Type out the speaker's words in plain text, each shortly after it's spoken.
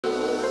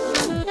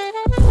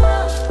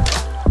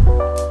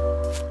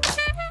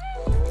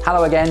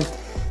Hello again.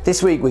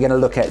 This week we're going to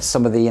look at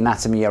some of the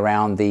anatomy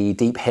around the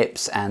deep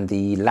hips and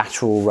the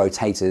lateral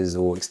rotators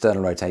or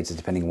external rotators,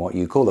 depending on what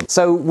you call them.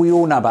 So we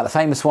all know about the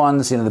famous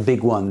ones, the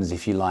big ones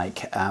if you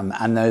like,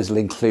 and those will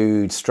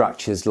include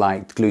structures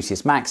like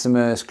gluteus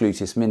maximus,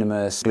 gluteus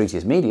minimus,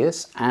 gluteus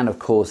medius, and of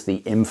course the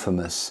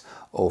infamous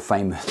or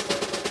famous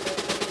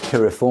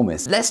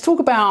piriformis. Let's talk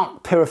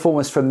about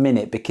piriformis for a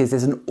minute because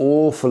there's an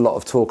awful lot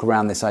of talk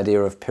around this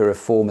idea of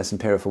piriformis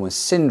and piriformis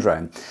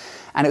syndrome.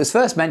 And it was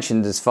first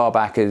mentioned as far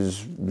back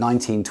as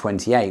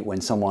 1928 when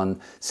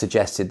someone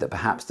suggested that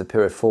perhaps the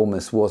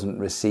piriformis wasn't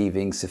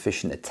receiving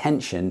sufficient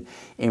attention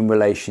in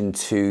relation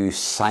to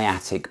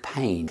sciatic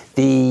pain.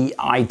 The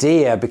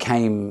idea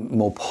became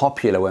more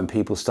popular when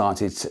people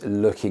started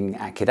looking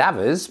at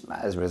cadavers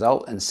as a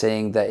result and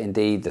seeing that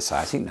indeed the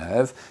sciatic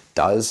nerve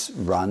does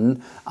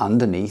run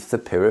underneath the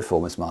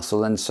piriformis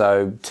muscle, and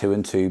so 2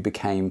 and 2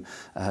 became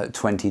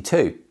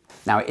 22.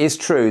 Now, it is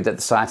true that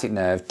the sciatic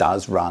nerve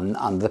does run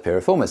under the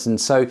piriformis, and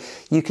so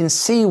you can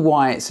see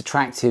why it's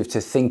attractive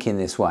to think in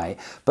this way,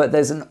 but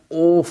there's an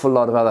awful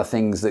lot of other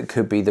things that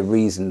could be the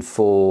reason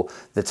for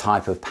the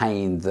type of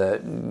pain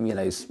that,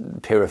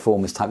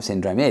 piriformis type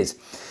syndrome is.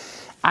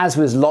 As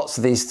with lots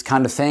of these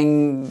kind of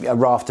thing, a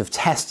raft of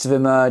tests have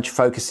emerged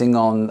focusing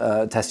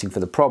on testing for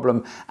the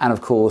problem, and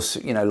of course,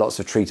 lots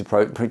of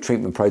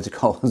treatment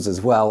protocols as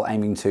well,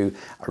 aiming to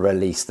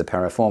release the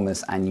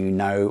piriformis,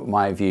 and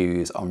my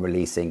views on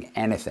releasing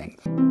anything.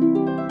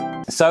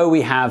 So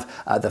we have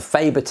the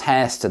Faber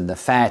test and the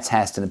Fair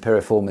test and the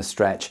piriformis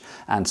stretch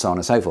and so on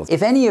and so forth.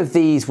 If any of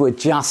these were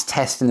just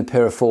testing the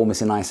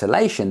piriformis in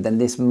isolation, then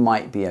this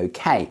might be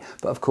okay.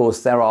 But of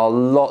course, there are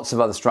lots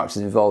of other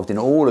structures involved in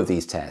all of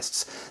these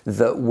tests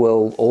that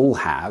will all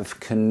have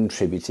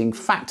contributing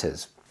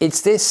factors.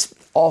 It's this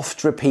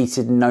oft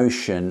repeated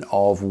notion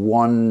of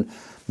one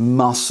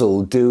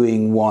muscle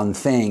doing one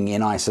thing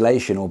in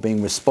isolation or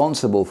being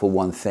responsible for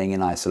one thing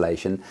in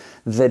isolation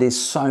that is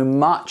so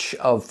much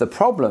of the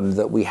problem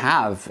that we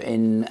have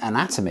in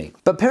anatomy.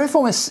 But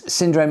piriformis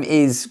syndrome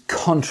is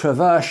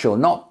controversial,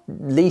 not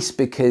least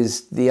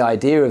because the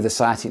idea of the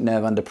sciatic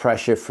nerve under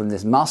pressure from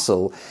this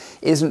muscle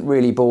isn't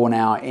really borne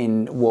out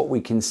in what we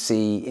can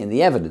see in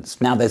the evidence.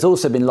 Now, there's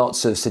also been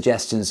lots of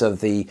suggestions of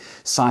the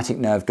sciatic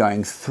nerve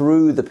going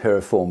through the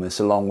piriformis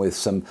along with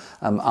some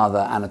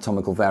other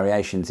anatomical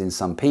variations in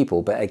some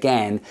people, but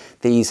again,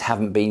 these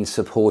haven't been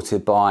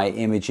supported by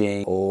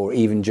imaging or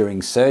even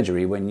during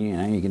surgery when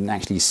you can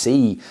actually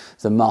see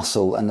the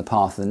muscle and the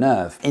path of the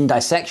nerve. In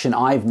dissection,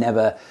 I've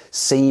never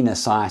seen a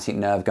sciatic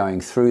nerve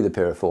going through the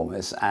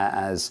piriformis,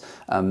 as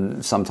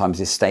sometimes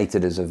is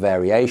stated as a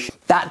variation.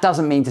 That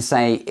doesn't mean to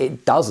say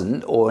it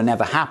doesn't or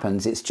never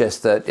happens, it's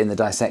just that in the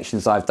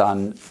dissections I've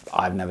done,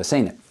 I've never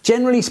seen it.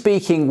 Generally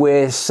speaking,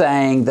 we're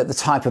saying that the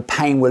type of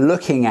pain we're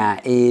looking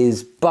at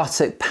is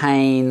buttock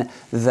pain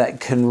that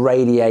can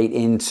radiate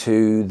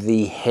into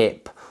the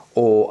hip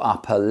or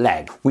upper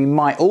leg. We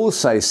might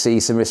also see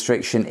some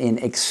restriction in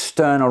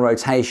external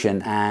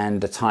rotation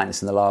and a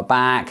tightness in the lower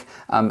back,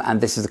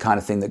 and this is the kind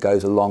of thing that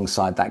goes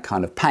alongside that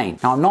kind of pain.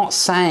 Now, I'm not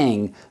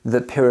saying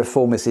that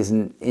piriformis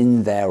isn't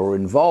in there or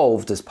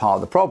involved as part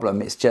of the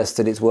problem, it's just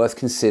that it's worth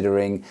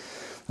considering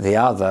the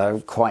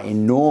other quite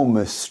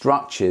enormous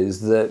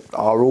structures that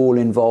are all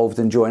involved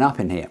and join up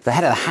in here. The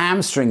head of the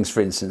hamstrings,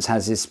 for instance,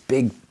 has this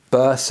big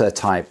bursa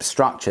type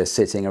structure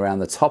sitting around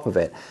the top of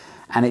it,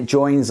 and it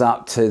joins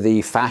up to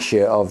the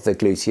fascia of the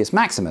gluteus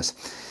maximus.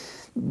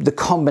 The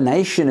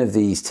combination of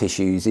these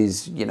tissues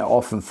is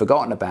often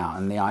forgotten about,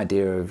 and the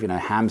idea of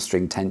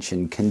hamstring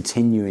tension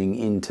continuing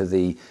into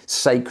the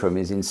sacrum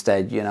is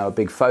instead a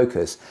big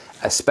focus,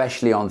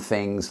 especially on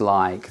things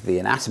like the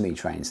anatomy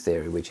trains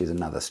theory, which is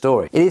another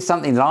story. It is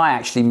something that I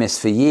actually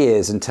missed for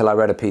years until I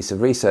read a piece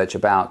of research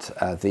about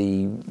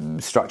the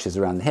structures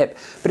around the hip.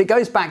 But it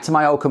goes back to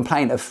my old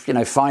complaint of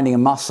finding a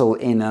muscle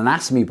in an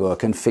anatomy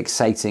book and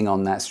fixating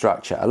on that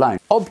structure alone.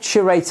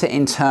 Obturator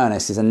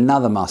internus is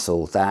another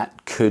muscle that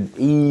could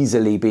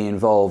easily be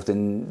involved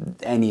in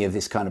any of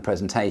this kind of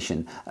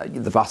presentation,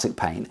 the buttock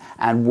pain,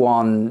 and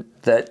one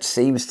that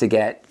seems to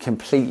get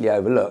completely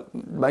overlooked,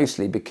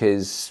 mostly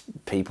because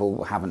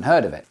people haven't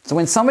heard of it. So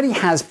when somebody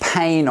has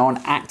pain on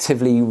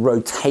actively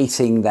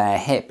rotating their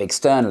hip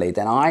externally,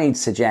 then I'd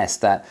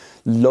suggest that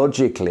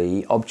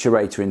logically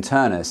obturator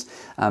internus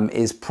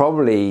is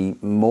probably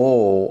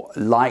more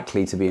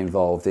likely to be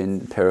involved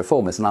in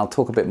piriformis, and I'll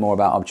talk a bit more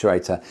about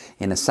obturator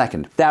in a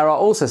second. There are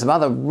also some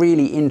other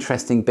really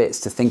interesting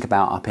bits to think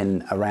about up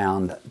in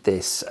around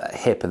this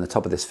hip and the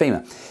top of this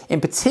femur.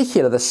 In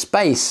particular, the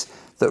space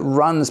that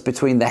runs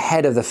between the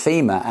head of the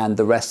femur and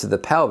the rest of the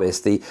pelvis,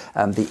 the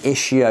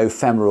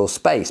ischiofemoral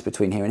space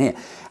between here and here.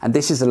 And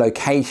this is the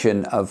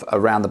location of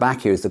around the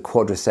back here is the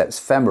quadratus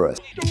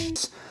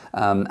femoris.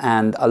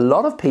 And a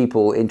lot of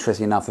people,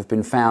 interestingly enough, have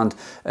been found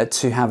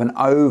to have an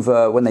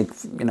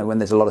when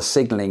there's a lot of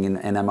signaling in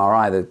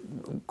MRI, the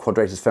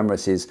quadratus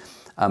femoris is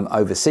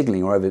over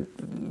signaling or over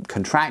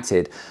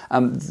contracted.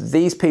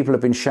 These people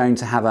have been shown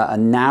to have a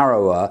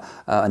narrower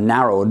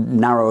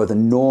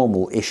than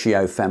normal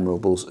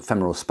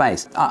ischiofemoral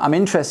space. I'm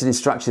interested in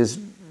structures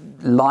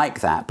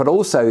like that, but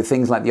also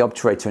things like the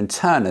obturator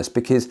internus,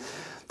 because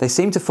they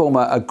seem to form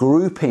a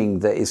grouping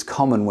that is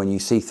common when you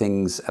see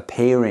things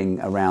appearing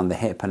around the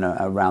hip and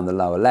around the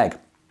lower leg.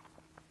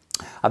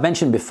 I've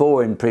mentioned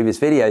before in previous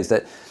videos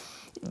that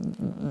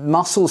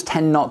muscles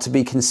tend not to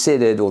be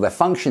considered, or their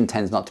function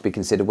tends not to be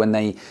considered when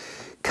they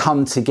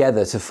come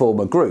together to form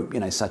a group,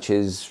 such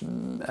as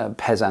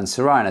pes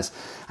anserinus.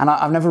 And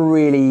I've never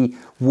really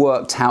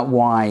worked out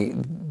why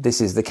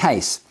this is the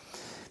case.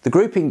 The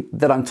grouping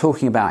that I'm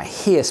talking about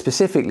here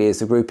specifically is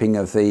the grouping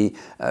of the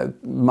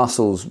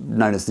muscles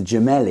known as the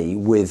gemelli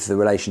with the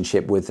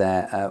relationship with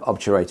their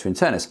obturator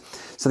internus.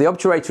 So the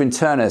obturator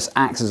internus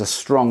acts as a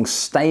strong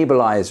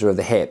stabilizer of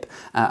the hip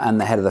and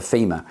the head of the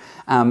femur.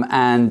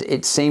 And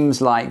it seems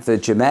like the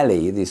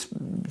gemelli, this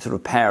sort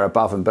of pair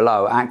above and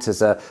below, act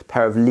as a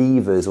pair of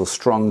levers or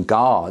strong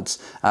guards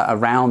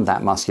around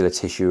that muscular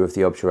tissue of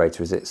the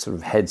obturator as it sort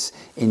of heads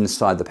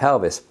inside the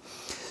pelvis.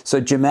 So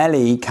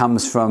gemelli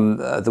comes from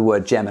the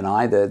word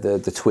Gemini,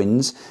 the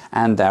twins,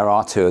 and there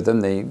are two of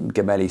them, the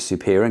gemelli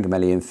superior and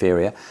gemelli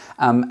inferior.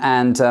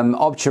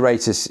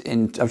 Obturator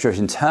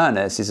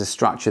internus is a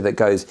structure that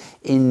goes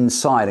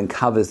inside and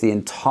covers the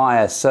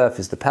entire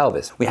surface of the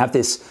pelvis. We have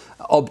this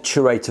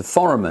obturator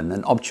foramen,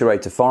 and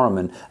obturator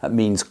foramen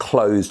means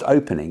closed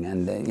opening,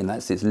 and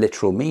that's its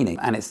literal meaning,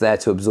 and it's there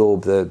to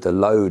absorb the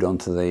load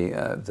onto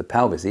the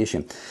pelvis, the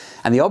ischium.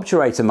 And the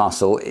obturator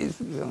muscle is,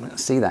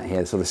 see that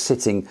here, sort of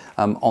sitting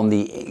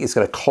it's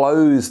going to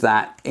close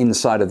that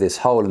inside of this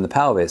hole in the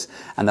pelvis,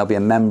 and there'll be a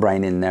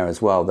membrane in there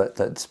as well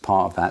that's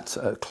part of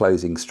that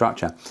closing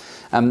structure.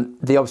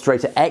 The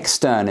obturator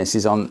externus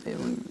is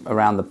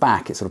around the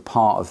back. It's sort of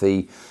part of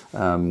the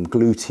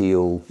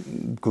gluteal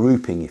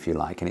grouping, if you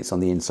like, and it's on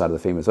the inside of the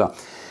femur as well.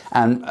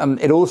 And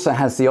it also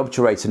has the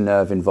obturator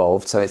nerve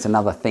involved, so it's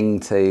another thing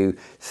to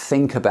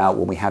think about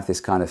when we have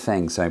this kind of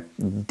thing, so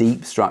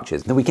deep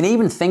structures. Now we can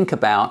even think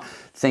about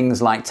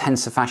things like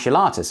tensor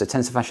fasciolata, so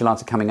tensor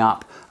fasciolata coming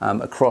up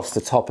across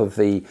the top of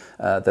the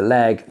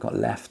leg, got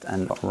left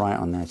and right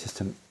on there just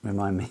to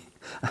remind me.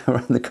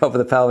 Around the top of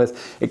the pelvis,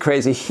 it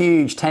creates a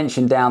huge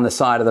tension down the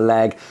side of the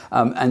leg,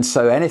 and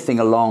so anything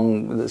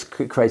along that's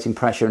creating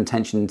pressure and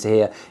tension into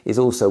here is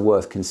also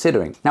worth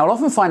considering. Now I'll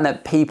often find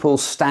that people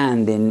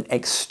stand in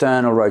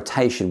external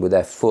rotation with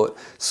their foot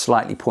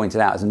slightly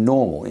pointed out as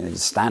normal,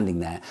 just standing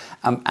there,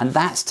 and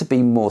that's to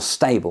be more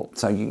stable.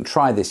 So you can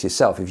try this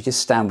yourself. If you just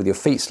stand with your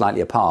feet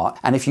slightly apart,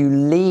 and if you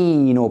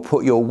lean or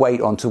put your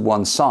weight onto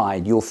one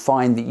side, you'll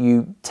find that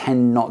you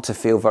tend not to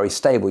feel very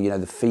stable.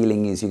 The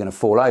feeling is you're going to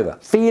fall over.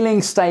 Feeling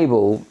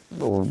stable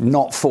or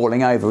not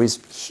falling over is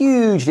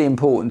hugely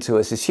important to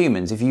us as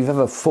humans. If you've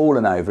ever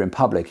fallen over in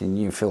public and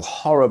you feel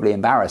horribly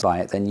embarrassed by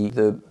it, then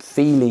the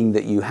feeling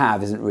that you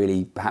have isn't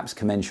really perhaps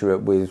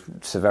commensurate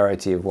with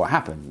severity of what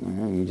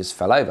happened. You just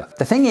fell over.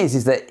 The thing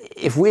is that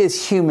if we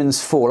as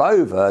humans fall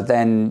over,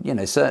 then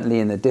certainly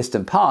in the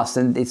distant past,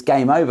 then it's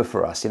game over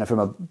for us. From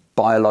a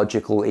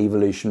biological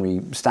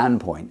evolutionary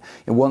standpoint,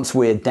 and once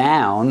we're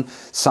down,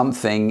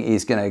 something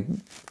is going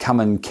to come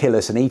and kill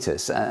us and eat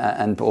us,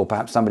 or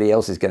perhaps somebody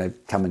else is going to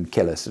come and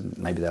kill us, and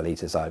maybe they'll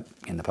eat us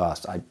in the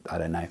past, I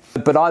don't know.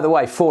 But either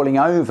way, falling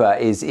over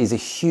is a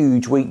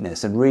huge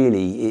weakness, and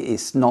really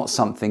it's not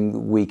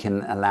something we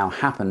can allow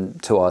happen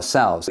to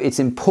ourselves. It's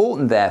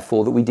important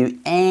therefore that we do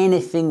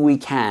anything we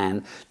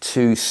can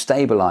to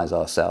stabilize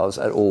ourselves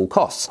at all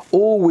costs.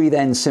 All we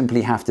then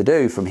simply have to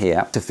do from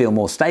here to feel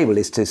more stable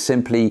is to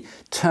simply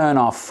turn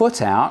our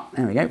foot out,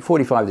 there we go,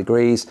 45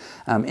 degrees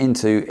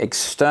into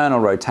external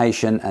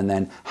rotation, and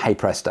then hey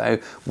presto,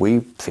 we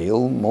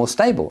feel more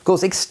stable. Of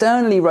course,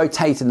 externally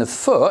rotating the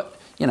foot,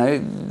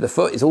 the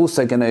foot is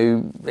also going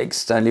to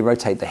externally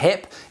rotate the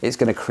hip. It's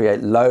going to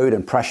create load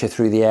and pressure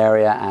through the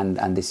area,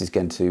 and this is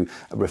going to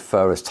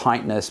refer as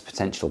tightness,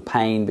 potential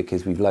pain,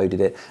 because we've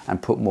loaded it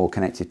and put more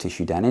connective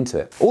tissue down into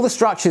it. All the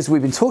structures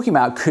we've been talking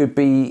about could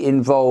be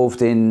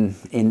involved in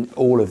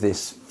all of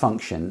this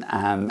function,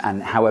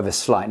 and however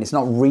slight, and it's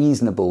not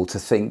reasonable to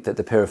think that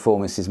the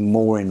piriformis is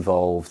more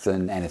involved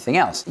than anything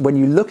else. When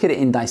you look at it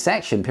in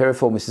dissection,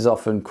 piriformis is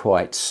often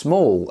quite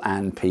small,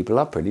 and people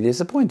are pretty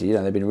disappointed.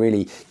 They've been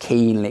really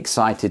keen and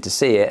excited to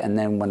see it, and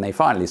then when they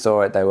finally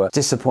saw it, they were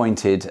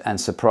disappointed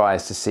and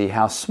surprised to see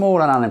how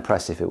small and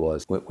unimpressive it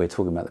was. We're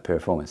talking about the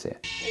piriformis here.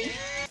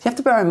 You have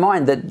to bear in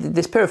mind that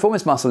this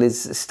piriformis muscle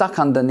is stuck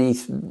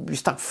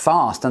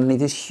fast underneath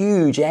this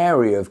huge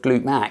area of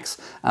glute max,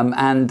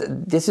 and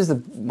this is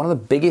one of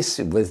the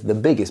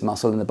biggest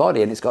muscle in the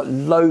body, and it's got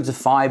loads of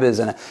fibers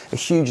and a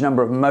huge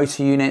number of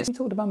motor units. We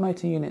talked about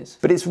motor units,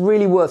 but it's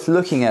really worth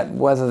looking at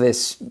whether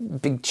this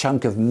big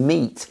chunk of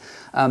meat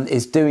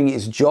is doing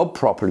its job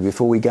properly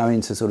before we go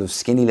into sort of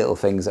skinny little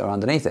things that are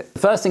underneath it. The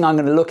first thing I'm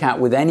going to look at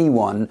with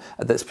anyone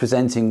that's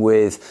presenting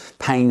with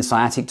pain,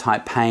 sciatic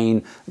type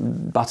pain,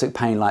 buttock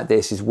pain like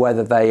this, is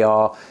whether they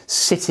are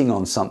sitting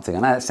on something. I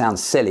know that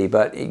sounds silly,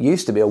 but it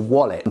used to be a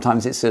wallet.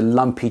 Sometimes it's a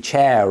lumpy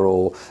chair,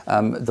 or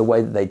the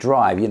way that they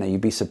drive. You'd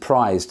be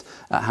surprised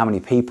at how many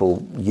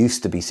people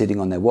used to be sitting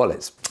on their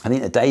wallets. I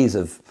think the days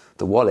of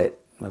the wallet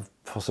have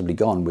possibly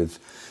gone with,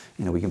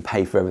 you know, we can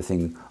pay for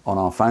everything on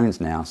our phones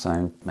now,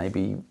 so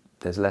maybe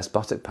there's less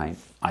buttock pain.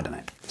 I don't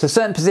know. So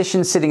certain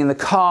positions, sitting in the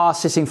car,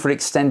 sitting for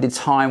extended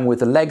time with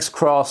the legs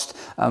crossed,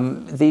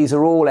 these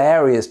are all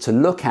areas to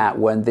look at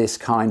when this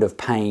kind of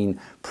pain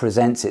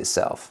presents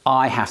itself.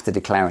 I have to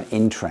declare an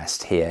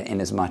interest here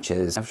in as much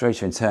as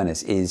obturator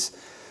internis is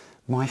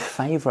my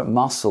favorite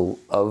muscle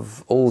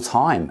of all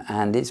time,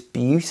 and it's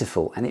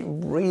beautiful, and it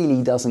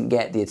really doesn't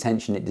get the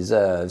attention it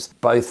deserves,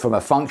 both from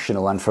a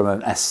functional and from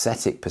an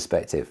aesthetic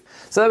perspective.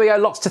 So there we go,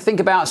 lots to think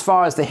about as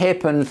far as the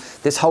hip and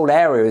this whole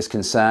area is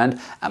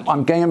concerned.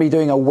 I'm going to be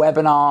doing a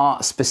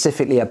webinar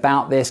specifically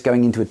about this,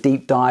 going into a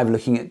deep dive,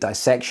 looking at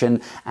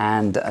dissection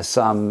and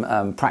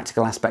some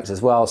practical aspects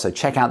as well. So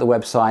check out the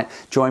website,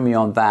 join me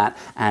on that.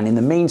 And in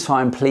the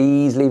meantime,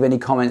 please leave any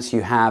comments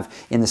you have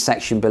in the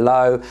section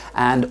below.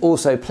 And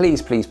also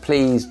please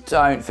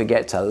don't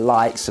forget to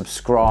like,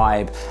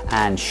 subscribe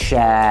and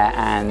share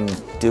and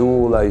do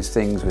all those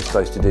things we're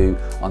supposed to do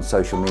on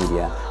social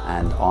media.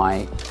 And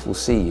I will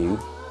see you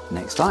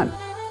next time.